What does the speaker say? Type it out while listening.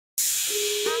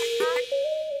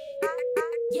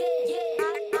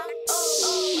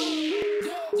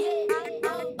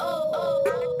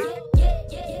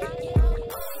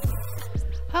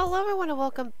Hello everyone and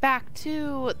welcome back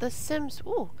to The Sims,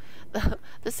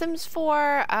 the Sims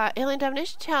 4 Alien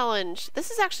Domination Challenge.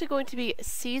 This is actually going to be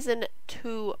Season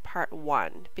 2 Part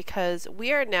 1 because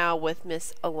we are now with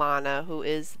Miss Alana, who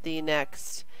is the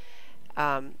next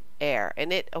heir.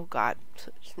 And oh god,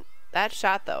 that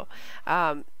shot though.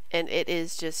 And it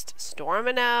is just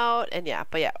storming out, and yeah,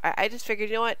 but yeah, I just figured,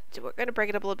 you know what, we're going to break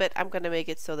it up a little bit. I'm going to make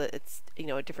it so that it's, you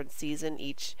know, a different season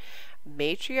each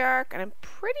matriarch, and I'm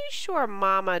pretty sure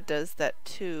Mama does that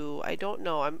too. I don't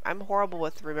know. I'm horrible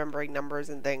with remembering numbers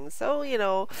and things, so, you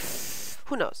know,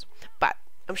 who knows? But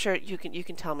I'm sure you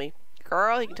can tell me.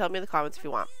 Girl, you can tell me in the comments if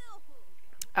you want.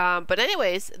 But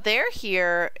anyways, they're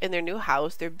here in their new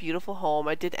house, their beautiful home.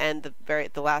 I did end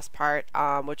the last part,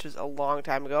 which was a long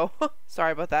time ago.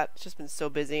 Sorry about that. It's just been so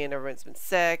busy and everyone's been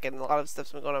sick and a lot of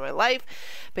stuff's been going on in my life.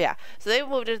 But yeah, so they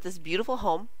moved into this beautiful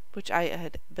home, which I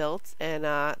had built, and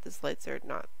these lights are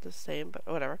not the same, but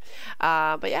whatever.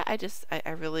 But yeah,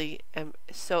 I really am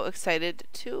so excited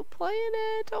to play in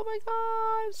it. Oh my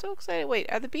god, I'm so excited.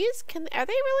 Wait, are the bees, are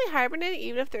they really hibernating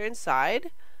even if they're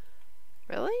inside?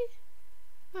 Really?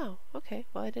 Oh, okay.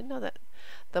 Well, I didn't know that.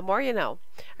 The more you know.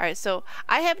 Alright, so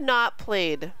I have not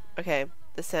played, The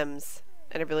Sims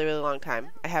in a really, really long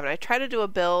time. I haven't. I tried to do a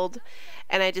build,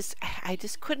 and I just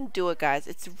couldn't do it, guys.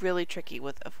 It's really tricky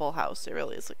with a full house. It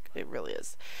really is. It really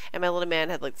is. And my little man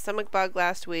had, like, the stomach bug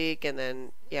last week, and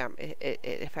then, yeah,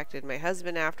 it affected my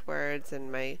husband afterwards,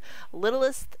 and my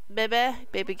littlest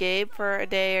baby Gabe, for a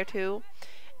day or two.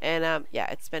 And yeah,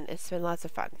 it's been lots of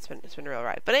fun. It's been a real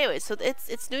ride. But anyway, so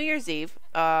it's New Year's Eve.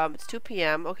 It's 2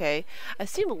 p.m. Okay, I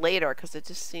seemed later because it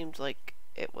just seemed like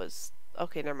it was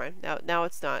okay. Never mind. Now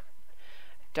it's not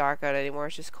dark out anymore.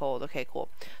 It's just cold. Okay, cool.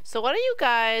 So why don't you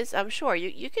guys? I'm sure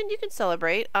you can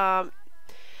celebrate. Actually,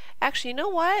 you know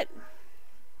what?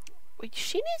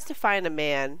 She needs to find a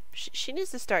man. She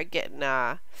needs to start getting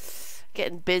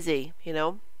busy. You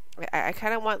know, I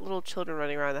kind of want little children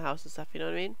running around the house and stuff. You know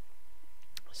what I mean?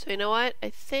 So you know what? I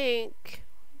think...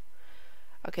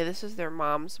 Okay, this is their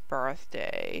mom's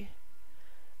birthday.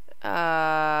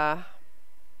 1,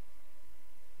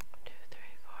 2, 3,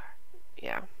 4.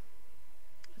 Yeah.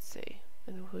 Let's see.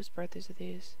 And whose birthdays are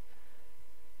these?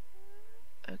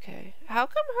 Okay. How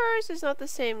come hers is not the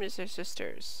same as her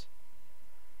sister's?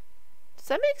 Does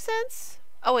that make sense?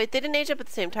 Oh wait, they didn't age up at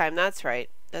the same time. That's right.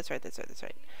 That's right.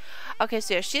 Okay,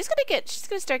 so yeah, she's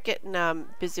gonna start getting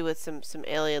busy with some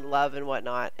alien love and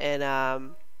whatnot,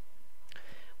 and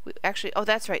we actually, oh,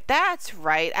 that's right,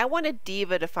 I wanted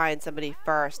Diva to find somebody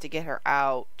first to get her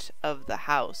out of the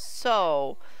house.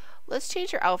 So let's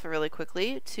change her outfit really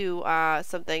quickly to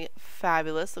something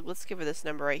fabulous. Let's give her this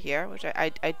number right here, which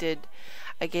I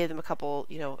gave them a couple,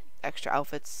 you know, extra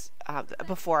outfits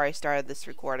before I started this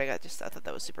recording. I thought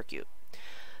that was super cute.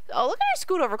 Oh, look at her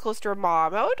scoot over close to her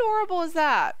mom. How adorable is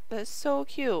that? That's so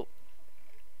cute.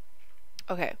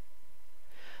 Okay.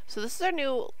 So this is our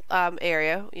new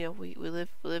area. You know, we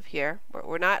live here.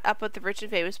 We're not up with the rich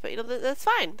and famous, but you know, that's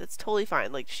fine. That's totally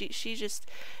fine. Like she's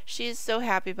so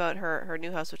happy about her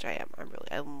new house, which I am.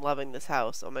 I'm loving this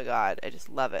house. Oh my god. I just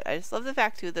love it. I just love the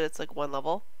fact too that it's like one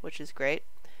level, which is great.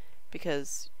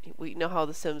 Because we know how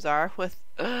the Sims are with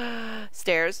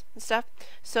stairs and stuff.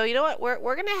 So you know what?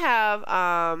 We're gonna have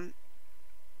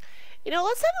you know,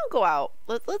 let's have them go out.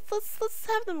 Let's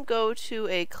have them go to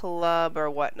a club or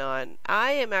whatnot.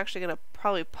 I am actually gonna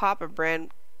probably pop a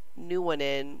brand new one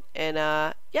in, and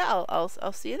yeah,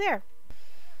 I'll see you there.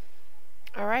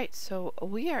 All right, so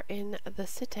we are in the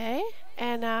city,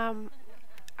 and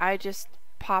I just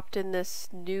popped in this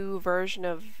new version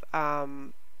of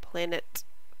Planet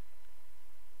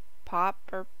Pop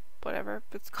or whatever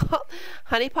it's called.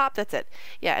 Honey Pop, that's it.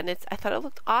 Yeah, and I thought it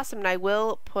looked awesome, and I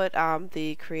will put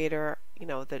the creator, you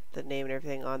know, the name and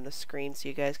everything on the screen so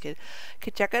you guys could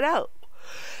check it out.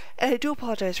 And I do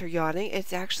apologize for yawning.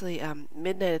 It's actually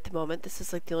midnight at the moment. This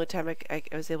is like the only time I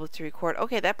was able to record.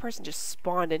 Okay, that person just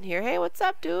spawned in here. Hey, what's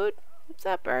up, dude? What's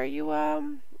up? Are you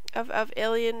of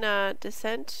alien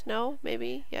descent? No?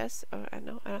 Maybe? Yes? Oh, I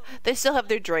know. They still have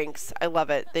their drinks. I love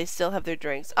it. They still have their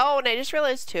drinks. Oh, and I just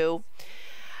realized too,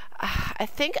 I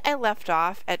think I left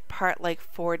off at part like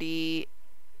 46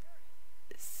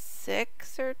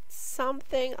 or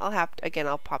something. I'll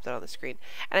pop that on the screen.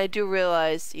 And I do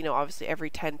realize, you know, obviously every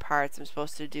 10 parts I'm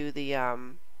supposed to do the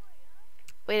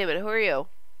wait a minute, who are you?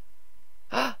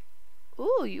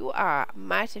 Ooh, you are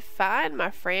mighty fine, my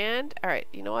friend. Alright,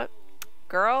 you know what?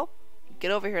 Girl,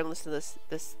 get over here and listen to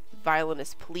this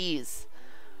violinist, please.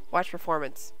 Watch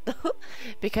performance.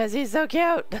 Because he's so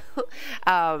cute.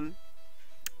 But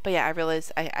yeah, I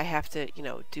realized I have to, you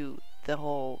know, do the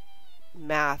whole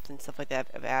math and stuff like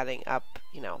that of adding up,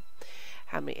 you know,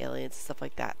 how many aliens and stuff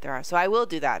like that there are. So I will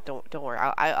do that. Don't worry.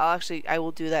 I'll actually I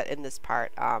will do that in this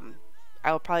part. I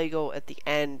will probably go at the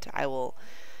end. I will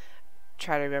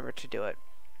try to remember to do it.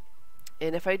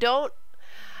 And if I don't,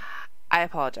 I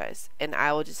apologize. And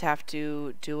I will just have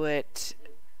to do it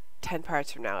 10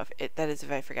 parts from now. That is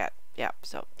if I forget. Yeah.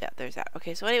 So yeah, there's that.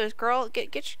 Okay. So anyways, girl,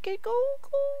 go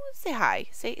say hi.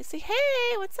 Say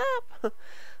hey, what's up?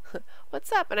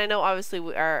 What's up? And I know obviously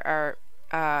our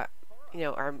you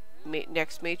know, our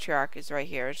next matriarch is right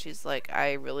here. She's like,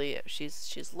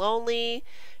 she's lonely.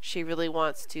 She really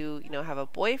wants to, you know, have a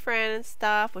boyfriend and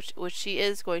stuff, which she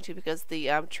is going to, because the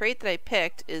trait that I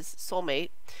picked is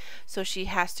soulmate. So she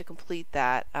has to complete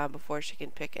that before she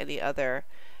can pick any other,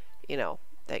 you know,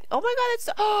 thing. Oh my god, it's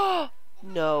oh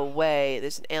no way.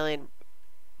 There's an alien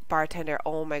bartender.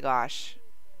 Oh my gosh.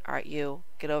 Alright, you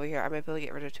get over here. I might be able to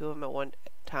get rid of 2 of them at one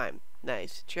time.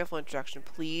 Nice. Cheerful introduction,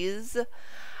 please.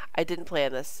 I didn't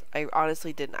plan this. I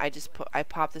honestly didn't. I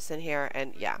popped this in here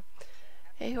and yeah.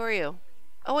 Hey, who are you?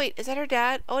 Oh wait, is that her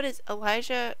dad? Oh, it is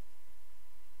Elijah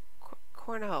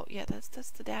Cornho. Yeah, that's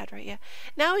the dad, right? Yeah.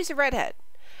 Now he's a redhead.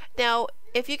 Now,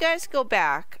 if you guys go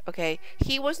back, okay,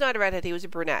 he was not a redhead. He was a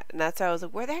brunette, and that's why I was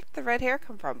like, where the heck did the red hair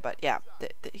come from? But yeah,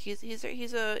 he's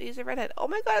a redhead. Oh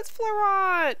my god, it's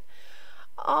Florent.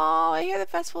 Oh, I hear the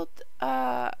festival,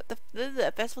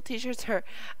 the festival t-shirts are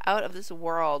out of this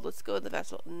world. Let's go to the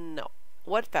festival. No.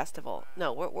 What festival?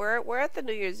 No, we're at the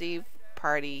New Year's Eve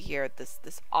party here at this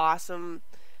awesome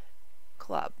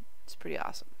club. It's pretty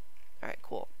awesome. Alright,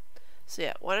 cool. So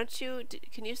yeah, why don't you,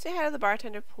 can you say hi to the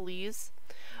bartender, please?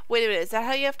 Wait a minute, is that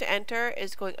how you have to enter?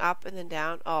 Is going up and then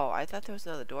down? Oh, I thought there was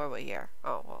another doorway here.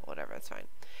 Oh, well, whatever, that's fine.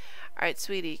 Alright,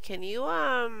 sweetie, can you,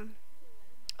 oh,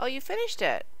 you finished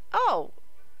it. Oh,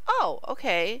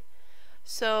 okay.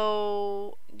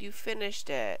 So you finished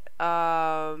it.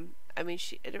 I mean,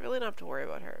 I really don't have to worry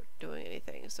about her doing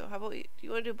anything. So how about you? Do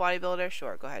you want to do bodybuilder?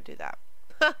 Sure, go ahead, do that.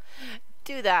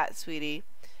 Do that, sweetie.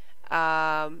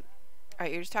 Alright,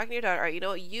 you're just talking to your daughter. Alright, you know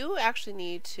what? You actually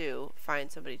need to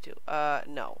find somebody to.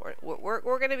 No,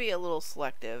 we're gonna be a little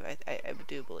selective. I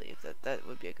do believe that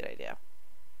would be a good idea.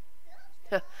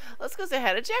 Let's go say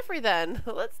hi to Jeffrey then.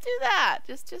 Let's do that.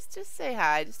 Just say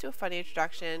hi. Just do a funny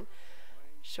introduction.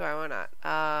 Sure, why not?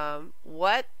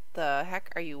 What the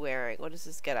heck are you wearing? What does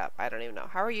this get up? I don't even know.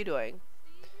 How are you doing?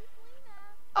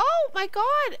 Oh my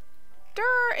god!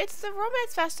 It's the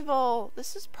romance festival.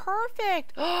 This is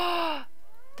perfect.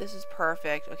 This is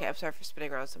perfect. Okay, I'm sorry for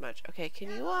spinning around so much. Okay, can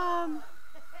you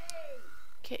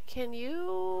can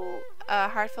you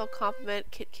heartfelt compliment?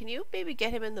 Can you maybe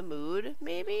get him in the mood?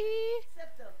 Maybe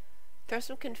throw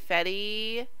some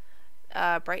confetti.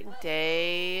 Brighten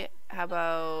day. How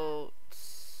about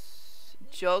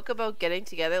joke about getting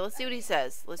together? Let's see what he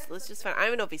says. Let's just find. I don't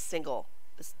even know if he's single.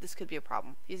 This could be a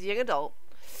problem. He's a young adult.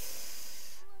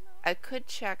 I could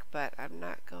check, but I'm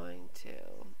not going to.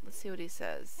 Let's see what he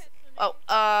says. Oh,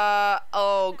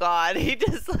 oh god, he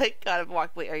just like kind of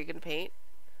walked. Wait, are you gonna paint?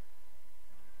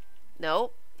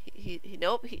 Nope.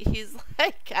 Nope. He's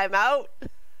like, I'm out.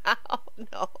 Oh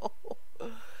no.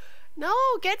 No,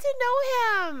 get to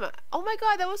know him. Oh my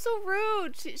god, that was so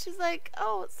rude. She's like,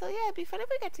 oh, so yeah, it'd be fun if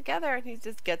we get together. And he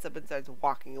just gets up and starts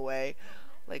walking away.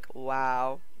 Like,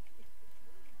 wow.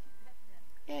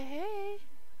 Yeah, hey.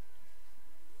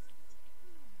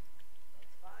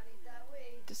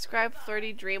 Describe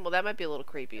flirty dream. Well, that might be a little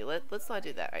creepy. Let's not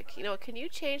do that. Right, you know what? Can you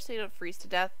change so you don't freeze to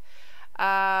death?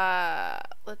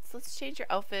 Let's change your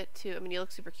outfit to. I mean, you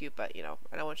look super cute, but you know,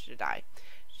 I don't want you to die.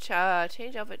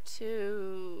 Change outfit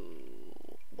to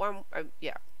warm.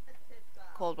 Yeah,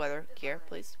 cold weather gear,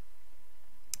 please.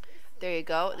 There you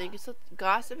go. And then you can still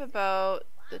gossip about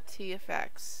the tea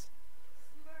effects.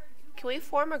 Can we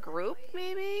form a group,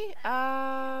 maybe?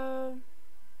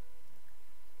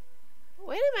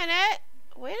 Wait a minute.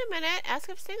 Wait a minute. Ask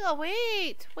if single.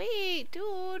 Wait,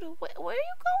 dude. Where are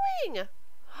you going?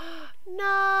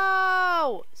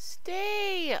 No!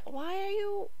 Stay! Why are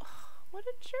you... What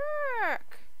a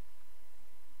jerk!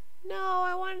 No,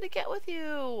 I wanted to get with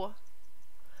you.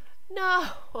 No!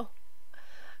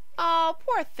 Oh,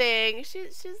 poor thing.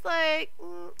 She's like,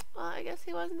 well, I guess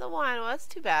he wasn't the one. Well, that's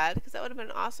too bad, because that would have been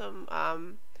an awesome,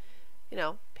 you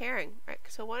know, pairing. Right,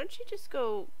 so why don't you just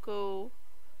go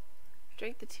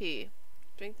drink the tea.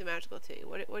 Drink the magical tea.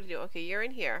 What do you do? Okay, you're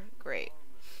in here. Great.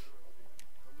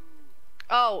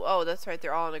 Oh, that's right.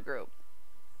 They're all in a group.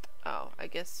 Oh, I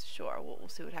guess, sure. We'll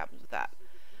see what happens with that.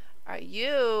 Alright,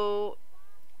 you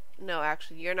No,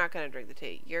 actually, you're not gonna drink the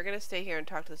tea. You're gonna stay here and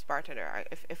talk to this bartender.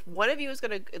 If one of you is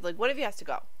gonna, like, one of you has to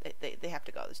go. They have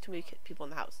to go. There's too many people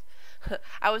in the house.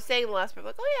 I was saying the last part,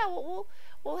 like, oh yeah,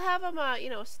 we'll have them,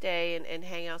 you know, stay and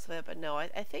hang out with it. But no, I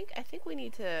think we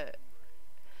need to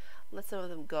let some of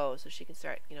them go so she can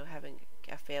start, you know, having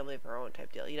a family of her own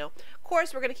type deal. You know, of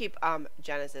course we're gonna keep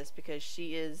Genesis because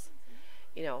she is,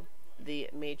 you know, the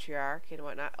matriarch and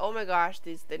whatnot. Oh my gosh,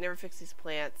 they never fix these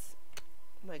plants.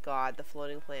 Oh my god, the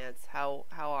floating plants. How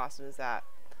awesome is that?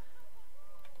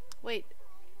 Wait.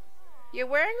 You're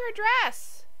wearing her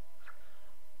dress!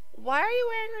 Why are you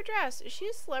wearing her dress? Is she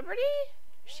a celebrity?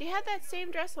 She had that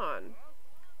same dress on.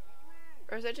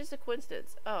 Or is that just a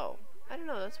coincidence? Oh, I don't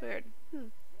know, that's weird.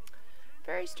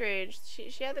 Very strange.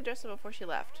 She had the dress on before she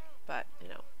left. But, you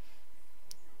know.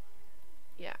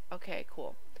 Yeah, okay,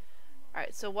 cool.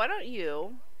 Alright, so why don't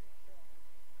you...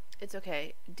 It's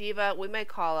okay. Diva, we might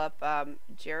call up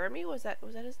Jeremy. Was that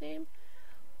his name?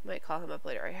 We might call him up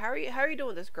later. Right, how are you doing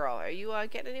with this girl? Are you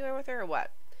getting anywhere with her or what?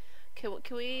 Can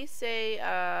we say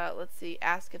let's see,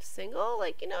 ask if single?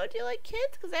 Like, you know, do you like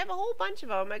kids? Because I have a whole bunch of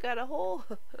them. I got a whole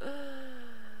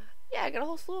yeah, I got a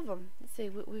whole slew of them. Let's see.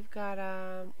 We've got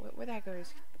where the heck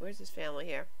is, where's his family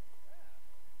here?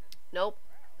 Nope,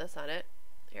 that's not it.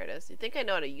 Here it is. You think I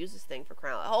know how to use this thing for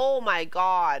crying out loud? Oh my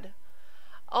god.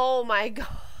 Oh my god.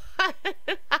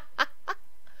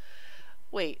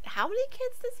 Wait, how many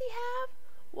kids does he have?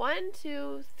 1,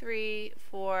 2, 3,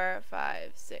 4,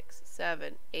 5, 6,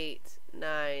 7, 8,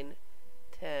 9,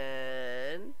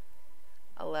 10,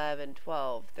 11,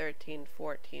 12, 13,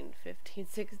 14, 15,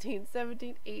 16,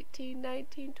 17, 18,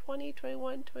 19, 20,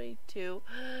 21, 22,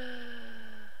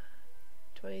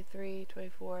 23,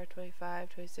 24, 25,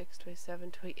 26,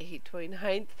 27, 28,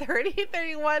 29, 30,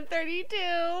 31,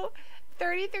 32.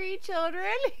 33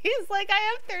 children. He's like, I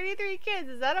have 33 kids.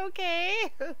 Is that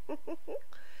okay?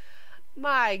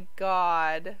 My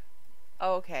god.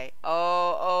 Okay.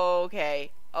 Oh,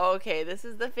 okay. Okay, this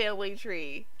is the family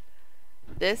tree.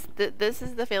 This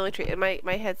is the family tree. And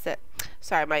my headset.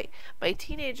 Sorry, my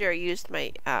teenager used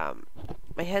my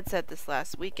my headset this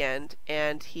last weekend,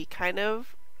 and he kind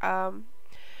of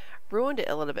ruined it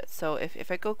a little bit. So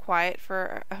if I go quiet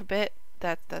for a bit,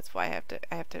 that's why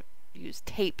I have to use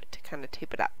tape to kind of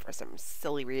tape it up for some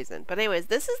silly reason. But anyways,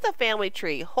 this is the family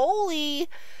tree. Holy,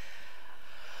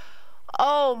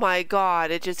 oh my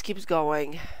god, it just keeps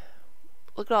going.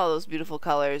 Look at all those beautiful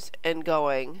colors and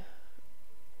going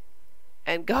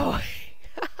and going.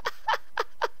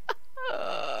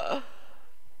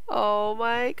 Oh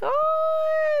my god,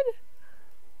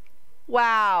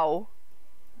 wow,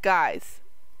 guys.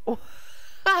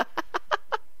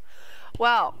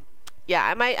 Well,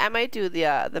 yeah, I might do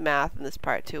the math in this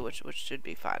part too, which should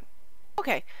be fun.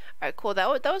 Okay, all right, cool. That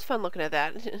was fun looking at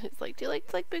that. It's like, do you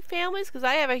like big families? Because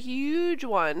I have a huge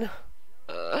one,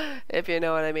 if you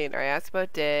know what I mean. All right, ask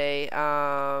about day,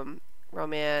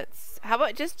 romance. How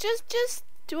about just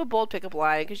do a bold pickup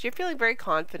line because you're feeling very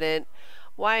confident.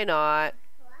 Why not?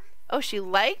 Oh, she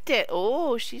liked it.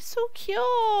 Oh, she's so cute.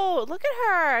 Look at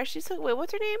her. She's so. Wait,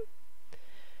 what's her name?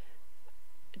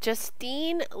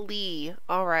 Justine Lee.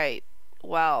 All right.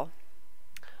 Well,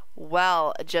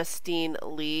 Justine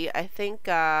Lee, I think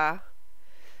I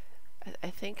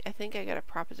got a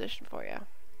proposition for you.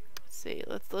 Let's see.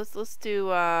 Let's do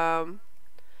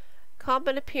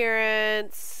competent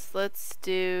appearance. Let's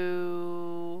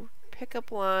do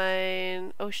pickup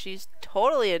line. Oh, she's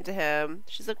totally into him.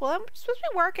 She's like, well, I'm supposed to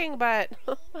be working, but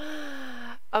oh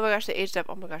my gosh, they aged up.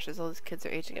 Oh my gosh, all these kids are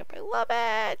aging up. I love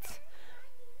it.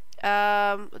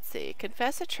 Let's see.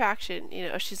 Confess attraction. You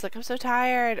know, she's like, I'm so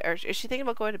tired. Or is she thinking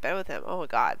about going to bed with him? Oh my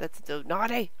god, that's so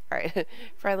naughty. Alright.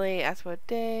 Friendly, ask what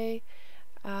day.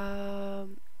 Tell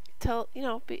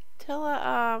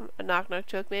a knock knock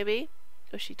joke maybe.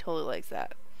 Oh, she totally likes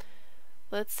that.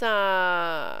 Let's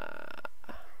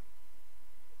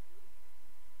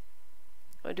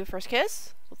wanna do a first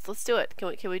kiss? Let's do it.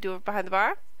 Can we do it behind the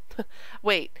bar?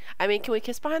 Wait, I mean, can we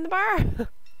kiss behind the bar?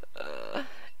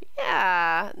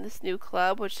 Yeah, this new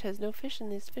club, which has no fish in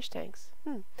these fish tanks.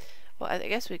 Well, I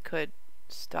guess we could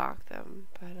stock them,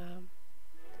 but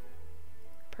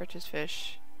purchase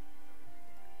fish.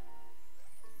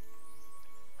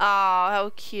 Oh,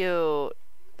 how cute!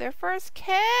 Their first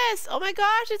kiss. Oh my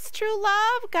gosh, it's true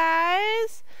love,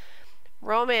 guys.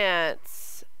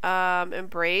 Romance,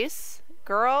 embrace.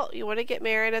 Girl, you want to get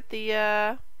married at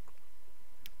the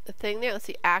thing there? Let's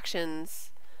see,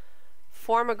 actions.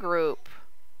 Form a group.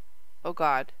 Oh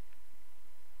god.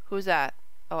 Who's that?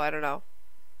 Oh, I don't know.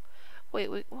 Wait,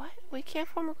 what? We can't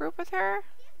form a group with her?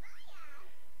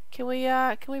 Can we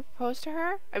propose to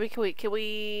her? I mean, can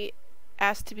we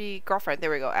Ask to be girlfriend.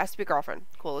 There we go. Ask to be girlfriend.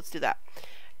 Cool, let's do that.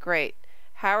 Great.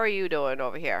 How are you doing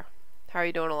over here? How are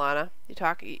you doing, Alana? You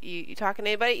talking to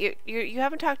anybody? You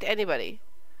haven't talked to anybody.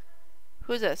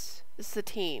 Who's this? This is a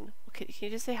teen. Okay, can you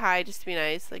just say hi just to be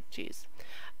nice? Like, jeez.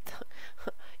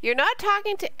 You're not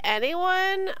talking to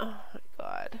anyone? Oh my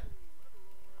god.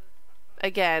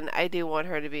 Again, I do want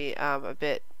her to be a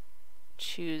bit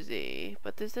choosy,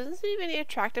 but there doesn't seem to be any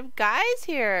attractive guys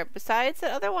here besides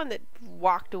that other one that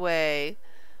walked away.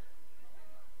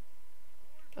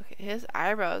 Okay, his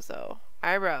eyebrows though.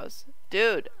 Eyebrows.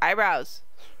 Dude, eyebrows.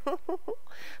 All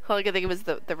I can think of is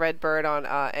the red bird on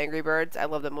Angry Birds. I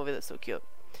love that movie. That's so cute.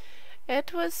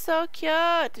 It was so cute.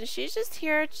 And she's just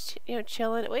here,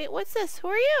 chilling. Wait, what's this? Who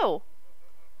are you?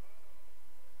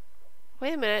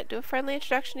 Wait a minute. Do a friendly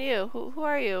introduction to you. Who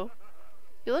are you?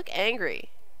 You look angry.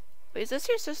 Wait, is this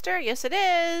your sister? Yes, it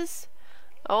is.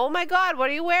 Oh my god, what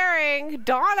are you wearing?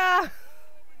 Donna!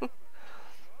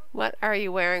 What are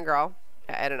you wearing, girl?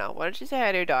 I don't know. Why don't you say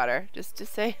hi to your daughter? Just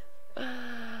say...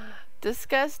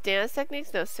 Discuss dance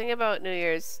techniques? No, sing about New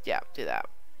Year's. Yeah, do that.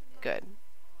 Good.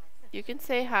 You can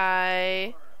say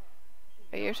hi.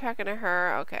 Are you talking to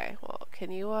her? Okay. Well,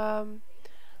 can you,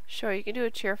 Sure, you can do a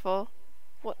cheerful...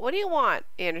 What do you want,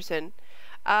 Anderson?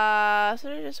 So I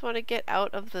just want to get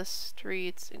out of the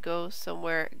streets and go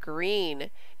somewhere green.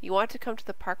 You want to come to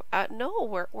the park?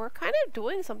 No, we're kind of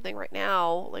doing something right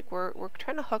now. Like we're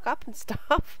trying to hook up and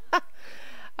stuff.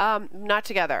 Not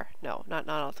together. No, not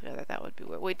all together. That would be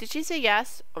weird. Wait, did she say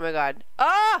yes? Oh my god.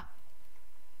 Ah!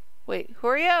 Wait, who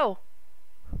are you?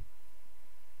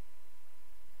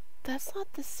 That's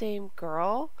not the same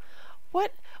girl.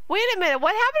 What? Wait a minute.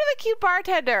 What happened to the cute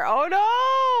bartender? Oh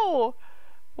no!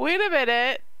 Wait a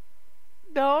minute.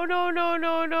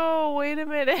 No. Wait a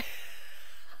minute.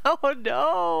 Oh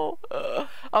no.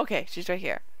 Okay, she's right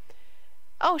here.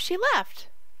 Oh, she left.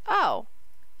 Oh.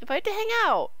 Invite to hang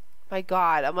out. My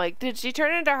god. I'm like, did she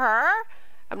turn into her?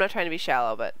 I'm not trying to be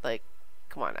shallow, but like,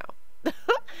 come on now.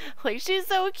 Like, she's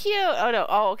so cute. Oh no.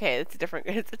 Oh, okay. It's a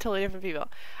totally different people.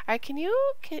 Alright, can you,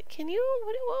 what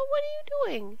are you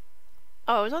doing?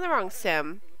 Oh, I was on the wrong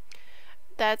sim.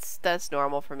 That's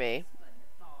normal for me.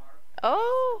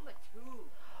 Oh,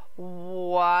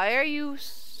 why are you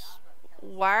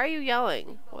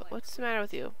yelling? What's the matter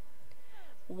with you?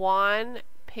 Juan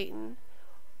Peyton,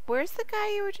 where's the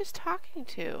guy you were just talking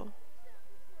to?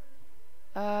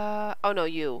 Oh no,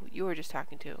 you were just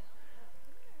talking to.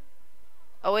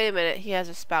 Oh wait a minute, he has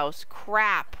a spouse.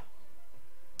 Crap.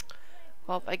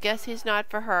 Well, I guess he's not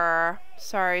for her.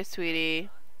 Sorry,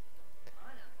 sweetie.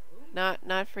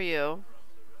 Not for you.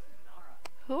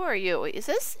 Who are you? Wait, is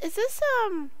this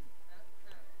oh,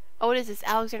 what is this?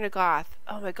 Alexander Goth.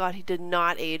 Oh my god, he did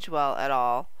not age well at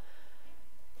all.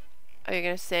 Are you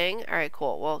gonna sing? Alright,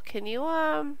 cool. Well, can you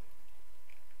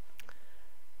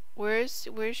where's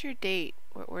your date?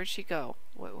 Where'd she go?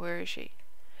 Where is she?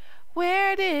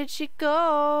 Where did she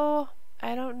go?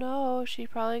 I don't know. She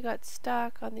probably got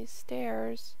stuck on these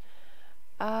stairs.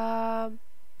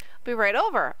 Be right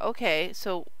over. Okay,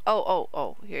 so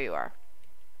oh, here you are.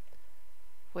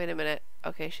 Wait a minute.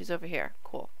 Okay, she's over here.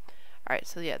 Cool. Alright,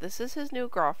 so yeah, this is his new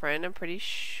girlfriend, I'm pretty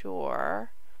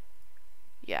sure.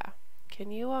 Yeah.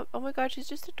 Can you, oh my god, she's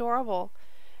just adorable.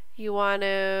 You want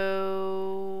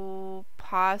to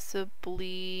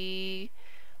possibly,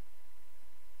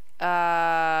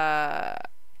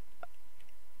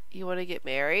 you want to get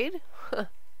married?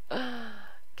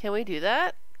 Can we do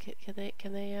that? Can they,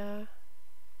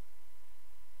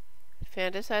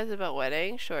 fantasize about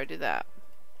wedding? Sure, do that.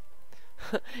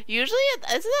 Usually,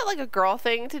 isn't that like a girl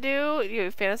thing to do?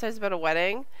 You fantasize about a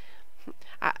wedding?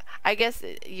 I guess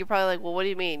you're probably like, well, what do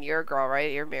you mean? You're a girl,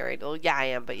 right? You're married. Well, yeah, I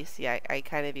am. But you see, I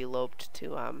kind of eloped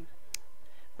to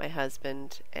my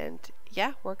husband. And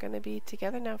yeah, we're going to be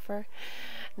together now for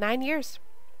 9 years.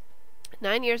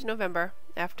 9 years in November.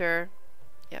 After,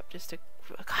 yep, just a...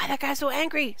 God, that guy's so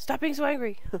angry. Stop being so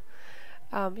angry.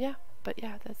 Yeah. But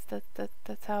yeah,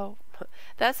 that's how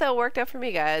it worked out for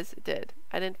me, guys. It did.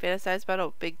 I didn't fantasize about a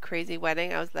big crazy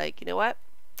wedding. I was like, you know what?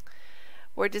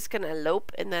 We're just gonna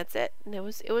elope and that's it. And it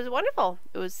was wonderful.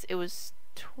 It was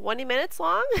 20 minutes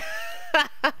long.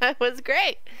 It was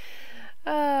great.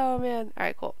 Oh man. All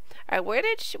right, cool. All right, where'd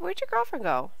your girlfriend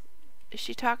go? Is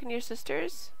she talking to your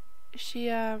sisters? Is she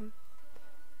yeah,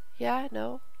 no.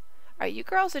 All right, you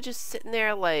girls are just sitting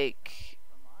there like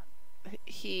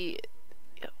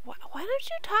why don't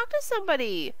you talk to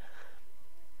somebody?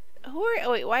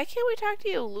 Wait, why can't we talk to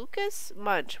you? Lucas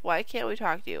Munch, why can't we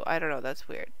talk to you? I don't know, that's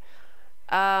weird.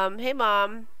 Hey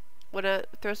mom, wanna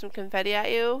throw some confetti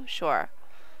at you? Sure.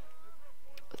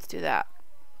 Let's do that.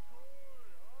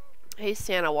 Hey,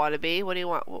 Santa wannabe. What do you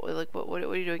want? What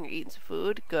are you doing? You're eating some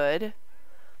food? Good.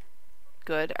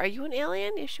 Good. Are you an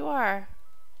alien? Yes, you are.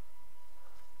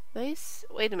 Nice.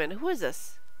 Wait a minute. Who is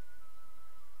this?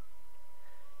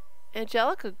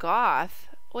 Angelica Goth.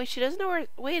 Wait, she doesn't know where...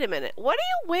 Wait a minute. What are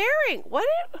you wearing?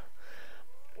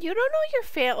 You don't know your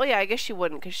family? Oh, yeah, I guess she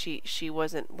wouldn't because she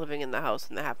wasn't living in the house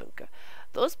when that happened.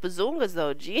 Those bazungas,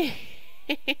 though. Jeez.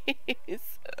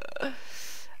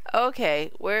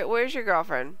 Okay. Where's your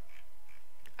girlfriend?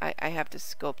 I have to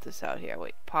scope this out here.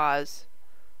 Wait. Pause.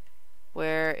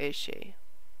 Where is she?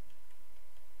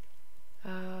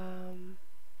 Oh,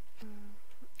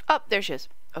 there she is.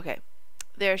 Okay.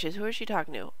 There she is. Who is she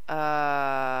talking to?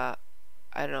 I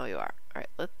don't know who you are. All right.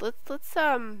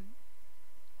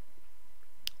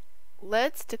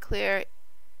 Let's declare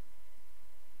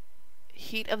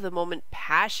heat of the moment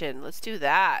passion. Let's do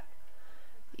that.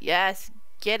 Yes,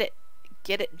 get it.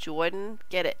 Get it, Jordan.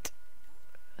 Get it.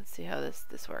 Let's see how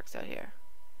this works out here.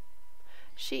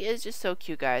 She is just so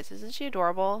cute, guys. Isn't she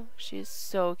adorable? She's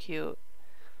so cute.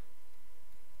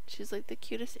 She's like the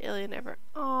cutest alien ever.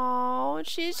 Oh, and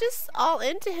she's just all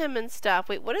into him and stuff.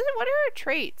 Wait, what is it? What are her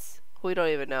traits? We don't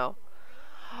even know.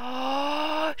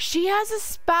 Oh, she has a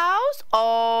spouse?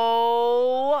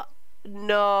 Oh,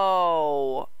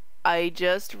 no. I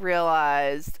just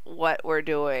realized what we're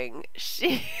doing.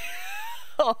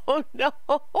 Oh, no.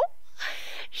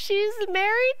 She's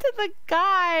married to the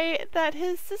guy that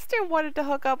his sister wanted to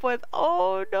hook up with.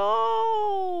 Oh,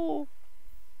 no.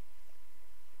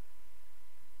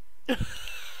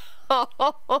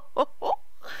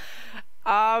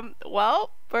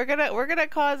 Well, we're gonna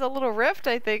cause a little rift,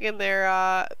 I think, in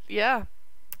their yeah.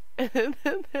 And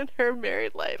then her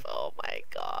married life. Oh my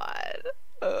god.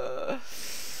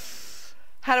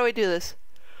 How do I do this?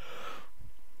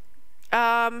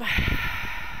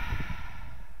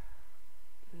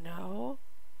 No.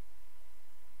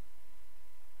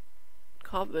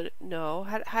 Compliment. No.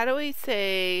 How do we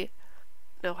say?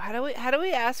 No. How do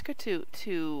we ask her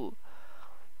to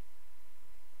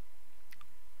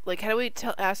like, how do we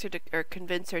ask her to, or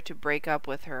convince her to break up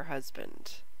with her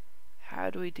husband?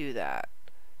 How do we do that?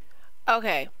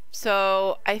 Okay,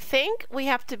 so I think we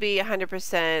have to be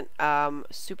 100%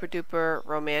 super duper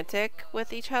romantic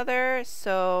with each other.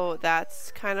 So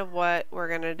that's kind of what we're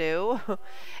gonna do.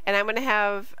 And I'm gonna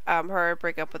have her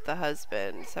break up with the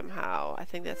husband somehow. I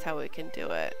think that's how we can do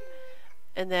it.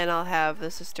 And then I'll have the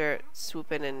sister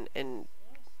swoop in and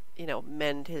you know,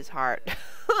 mend his heart.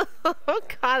 Oh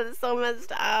god, it's so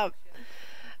messed up.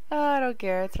 Oh, I don't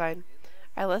care, it's fine.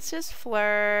 Alright, let's just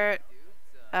flirt.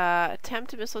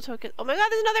 Attempt to mistletoe kiss. Oh my god,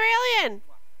 there's another alien!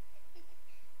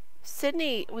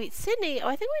 Sydney. Wait, Sydney? Oh,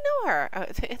 I think we know her. I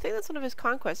think that's one of his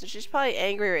conquests. And she's probably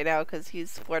angry right now because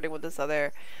he's flirting with this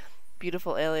other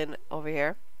beautiful alien over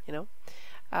here, you know?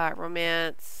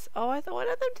 Romance. Oh, I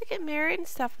wanted them to get married and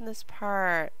stuff in this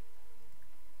part.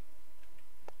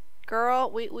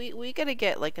 Girl, we gotta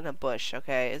get like in a bush,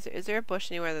 okay? Is there a bush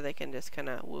anywhere that they can just kind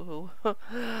of woohoo?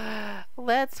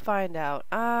 Let's find out.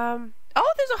 Oh,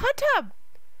 there's a hot tub.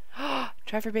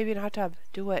 Try for baby in a hot tub.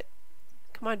 Do it.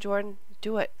 Come on, Jordan,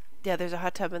 do it. Yeah, there's a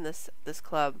hot tub in this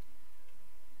club.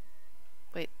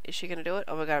 Wait, is she gonna do it?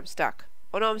 Oh my god, I'm stuck.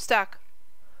 Oh no, I'm stuck.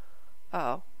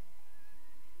 Uh-oh.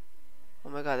 Oh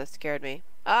my god, that scared me.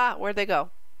 Ah, where'd they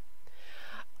go?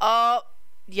 Oh,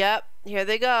 yep, here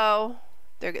they go.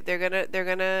 They're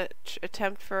gonna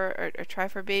attempt for or try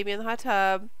for baby in the hot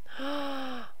tub.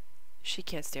 She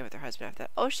can't stay with her husband after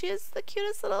that. Oh, she is the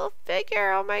cutest little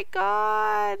figure. Oh my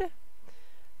god,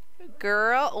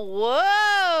 girl.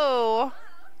 Whoa.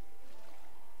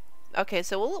 Okay,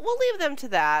 so we'll leave them to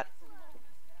that.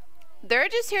 They're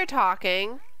just here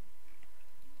talking.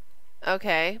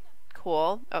 Okay,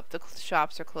 cool. Oh, the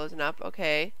shops are closing up.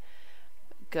 Okay.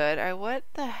 Good. Alright, what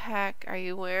the heck are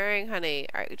you wearing, honey?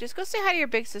 Alright, just go say hi to your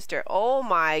big sister. Oh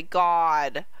my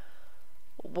god.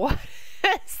 What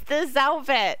is this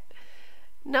outfit?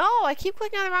 No, I keep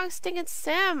clicking on the wrong stinking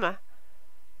sim.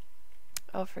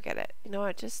 Oh, forget it. You know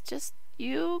what? Just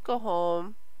you go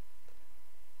home.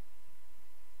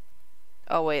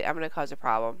 Oh wait, I'm gonna cause a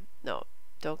problem. No,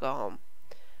 don't go home.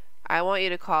 I want you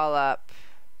to call him up.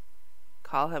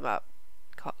 Call him up.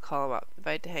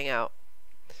 Invite to hang out.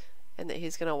 And that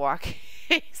he's gonna walk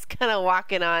he's gonna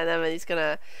walk in on them, and he's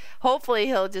gonna hopefully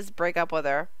he'll just break up with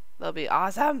her. That'll be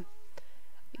awesome.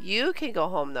 You can go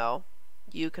home though.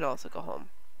 You can also go home.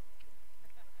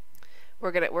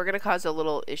 We're gonna cause a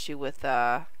little issue with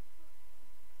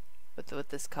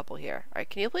this couple here. Alright,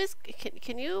 can you please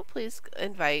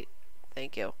invite?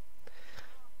 Thank you.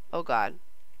 Oh god.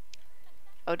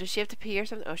 Oh, does she have to pee or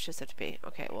something? Oh, she just have to pee.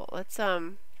 Okay, well, let's call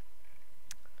him up. Call him up. Invite to hang out. And that he's gonna walk he's gonna walk in on them, and he's gonna hopefully he'll just break up with her. That'll be awesome. You can go home though. You can also go home. We're gonna cause a little issue with this couple here. Alright, can you please invite?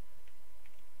 Thank you. Oh god. Oh, does she have to pee or something? Oh, she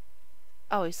just have to pee. Okay.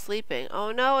 Oh, he's sleeping.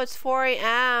 Oh no, it's 4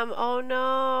 a.m. Oh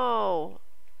no.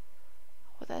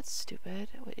 Well, that's stupid.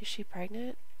 Wait, is she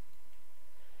pregnant?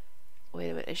 Wait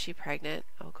a minute, is she pregnant?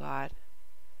 Oh god.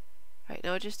 Alright,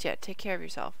 no, just yet. Take care of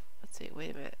yourself. Let's see,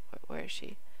 wait a minute. Where is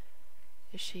she?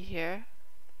 Is she here?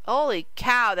 Holy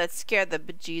cow, that scared the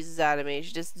bejesus out of me.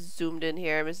 She just zoomed in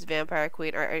here, Mrs. Vampire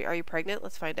Queen. Are you pregnant?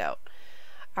 Let's find out.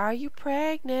 Are you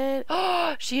pregnant?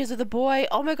 Oh, she is with the boy.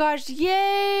 Oh my gosh,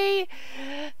 yay!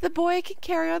 The boy can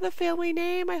carry on the family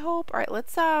name, I hope. Alright,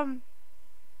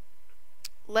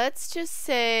 let's just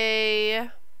say,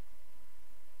 let's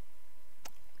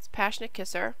passionate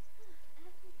kiss her.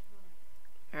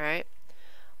 Alright.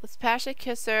 Let's passionate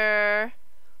kiss her.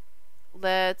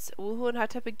 Let's woohoo and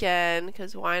hot tub again,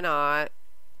 because why not?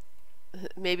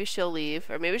 Maybe she'll leave,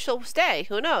 or maybe she'll stay.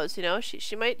 Who knows? You know,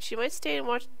 she might stay and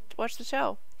watch the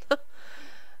show.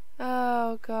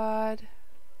 Oh god.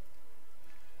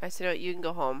 I said, no, you can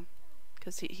go home,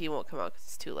 because he won't come out because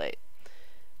it's too late.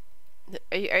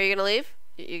 Are you gonna leave?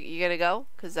 You gonna go?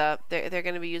 Because they're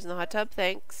gonna be using the hot tub.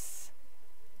 Thanks.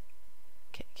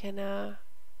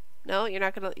 No, you're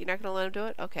not gonna let him do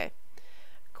it. Okay.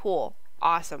 Cool.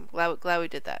 Awesome. Glad we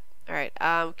did that. All right.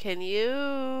 Can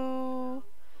you?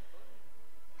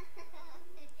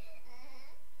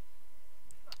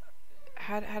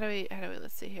 How do we?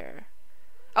 Let's see here.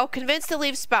 Oh, convince to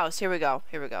leave spouse. Here we go.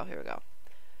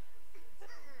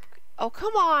 Oh,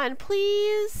 come on,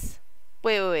 please.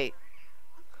 Wait.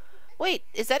 Wait,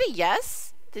 is that a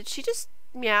yes? Did she just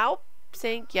meow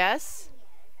saying yes?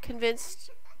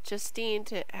 Convinced Justine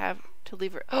to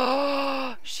leave her.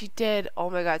 Oh, she did. Oh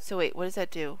my god. So wait, what does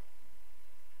that do?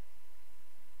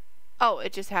 Oh,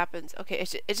 it just happens. Okay,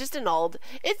 it's just annulled.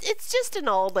 It's just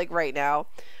annulled like right now.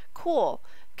 Cool.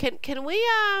 Can we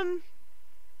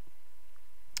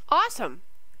awesome.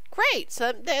 Great.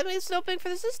 So that means an opening for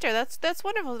the sister. That's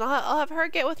wonderful. And I'll have her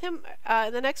get with him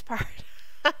in the next part.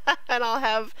 And I'll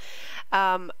have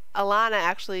Alana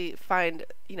actually find,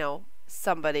 you know,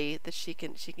 somebody that she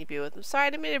can be with. I'm sorry I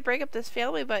didn't mean to break up this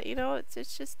family, but you know,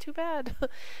 it's just too bad.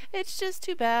 It's just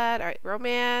too bad. All right,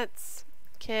 romance,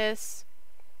 kiss,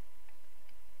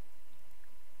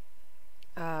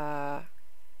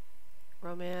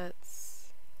 romance.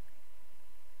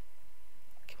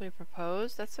 Can we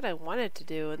propose? That's what I wanted to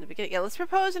do in the beginning. Yeah, let's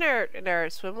propose in our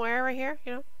swimwear right here.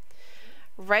 You know,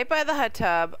 right by the hot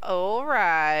tub. All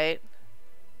right.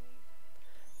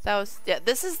 That was, yeah,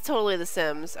 this is totally The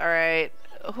Sims, alright?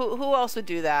 Who else would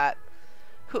do that?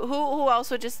 Who else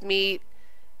would just meet,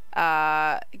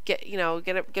 get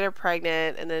her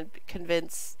pregnant and then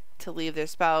convince to leave their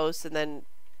spouse and then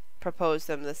propose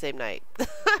them the same night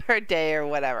or day or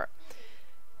whatever.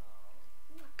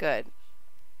 Good.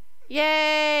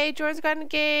 Yay! Jordan's got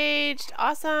engaged!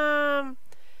 Awesome!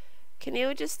 Can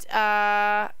you just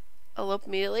elope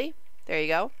immediately? There you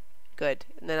go. Good.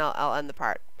 And then I'll end the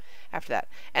part after that.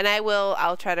 And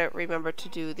I'll try to remember to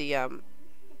do the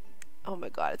oh my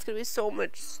god, it's gonna be so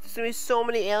much. There's gonna be so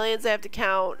many aliens I have to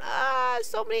count.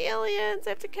 So many aliens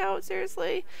I have to count,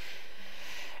 seriously.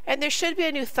 And there should be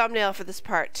a new thumbnail for this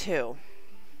part too.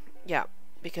 Yeah,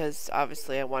 because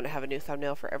obviously I want to have a new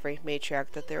thumbnail for every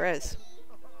matriarch that there is.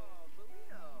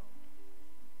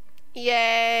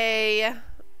 Yay!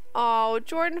 Oh,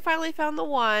 Jordan finally found the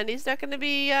one. He's not gonna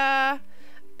be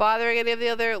bothering any of the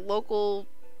other local,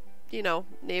 you know,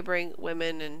 neighboring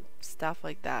women and stuff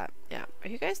like that. Yeah. Are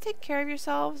you guys taking care of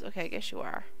yourselves? Okay, I guess you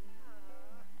are.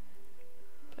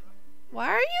 Why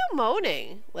are you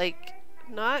moaning? Like,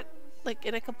 not like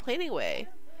in a complaining way.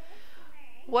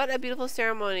 What a beautiful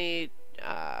ceremony.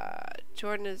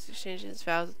 Jordan is exchanging his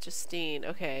vows with Justine.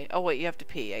 Okay. Oh wait, you have to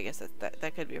pee. I guess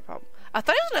that could be a problem. I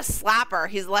thought he was gonna slap her.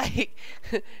 He's like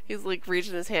he's like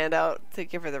reaching his hand out to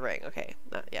give her the ring. Okay.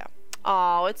 Yeah.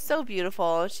 Oh, it's so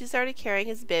beautiful. She's already carrying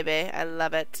his baby. I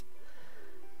love it.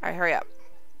 Alright, hurry up.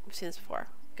 We've seen this before.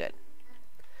 Good.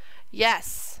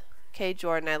 Yes. Okay,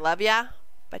 Jordan, I love ya,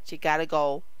 but you gotta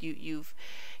go. You've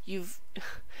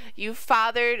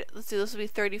fathered, let's see, this will be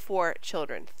 34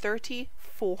 children.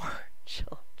 34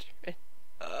 children.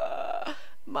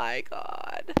 My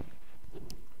god.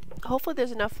 Hopefully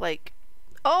there's enough, like,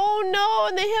 oh no,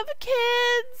 and they have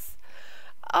kids.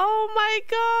 Oh my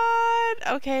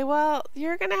god. Okay, well,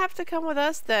 you're gonna have to come with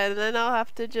us then, and then I'll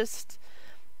have to just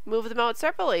move them out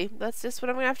separately. That's just what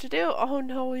I'm gonna have to do. Oh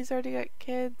no, he's already got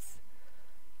kids.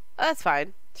 That's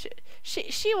fine.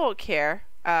 She won't care.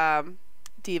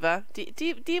 Diva.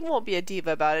 Diva won't be a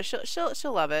diva about it.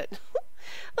 She'll love it.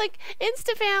 Like,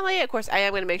 insta family. Of course, I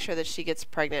am gonna make sure that she gets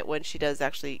pregnant when she does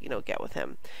actually, you know, get with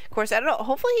him. Of course, I don't know.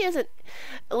 Hopefully, he isn't.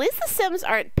 At least the Sims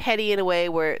aren't petty in a way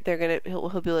where they're gonna. He'll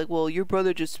be like, well, your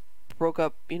brother just broke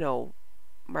up, you know,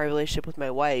 my relationship with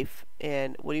my wife,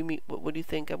 and what do you mean? What do you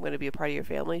think? I'm going to be a part of your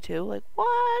family too? Like,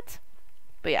 what?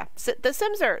 But yeah, the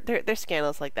Sims they're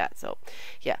scandalous like that. So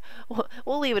yeah,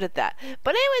 we'll leave it at that.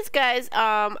 But anyways, guys,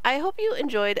 I hope you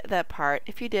enjoyed that part.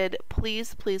 If you did,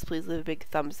 please leave a big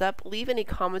thumbs up. Leave any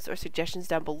comments or suggestions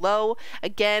down below.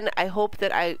 Again, I hope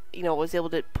that I was able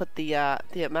to put the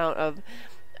amount of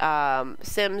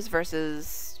Sims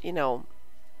versus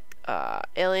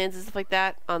aliens and stuff like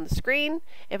that on the screen.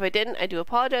 If I didn't, I do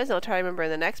apologize, and I'll try to remember in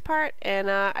the next part.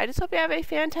 And I just hope you have a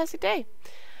fantastic day.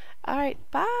 All right,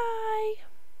 bye.